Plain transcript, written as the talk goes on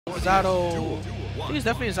Zato. I think it's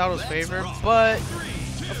definitely Zato's favorite, but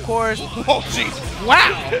of course. Oh, jeez.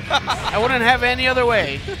 Wow! I wouldn't have any other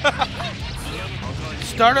way.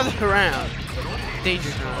 Start of the round.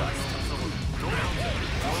 Danger Zone.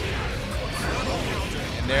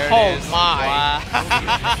 And there it Oh is. my. Wow.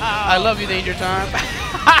 I love you, Danger Time.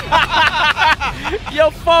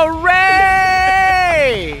 Yo,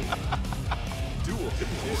 Foray!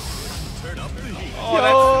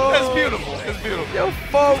 Oh, that's beautiful. That's beautiful. Yo,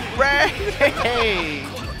 Foray!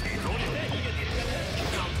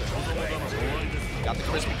 Got the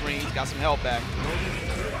crispy greens, got some help back.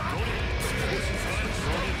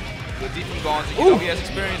 Good deep from Gonzo. You know he has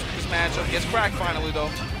experience with this matchup. Gets cracked finally, though.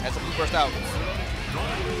 Has a blue burst out.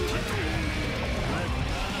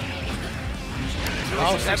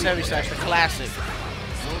 Oh, 6 heavy stacks, the classic.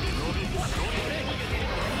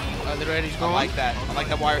 They ready? He's going. I like that. I like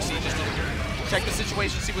that YRC just to check the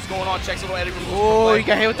situation, see what's going on. Checks a little Eddie removes. Oh, you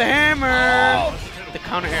got hit with the hammer. Oh. The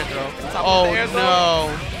counter air throw. Oh, Oh, no.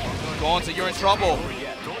 Gonzo, you're in trouble.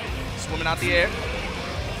 Swimming out the air.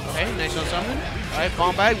 Okay, nice on something. All right,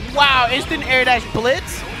 bomb back. Wow, instant air dash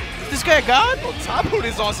blitz. Is this guy a god? Oh, Top Boot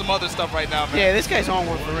is on some other stuff right now, man. Yeah, this guy's on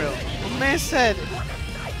one for real. The man said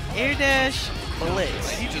air dash blitz.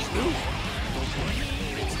 He just knew.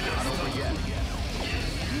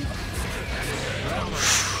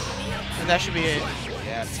 And that should be it.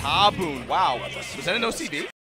 Yeah, Taboon. Wow. Was that an OCB?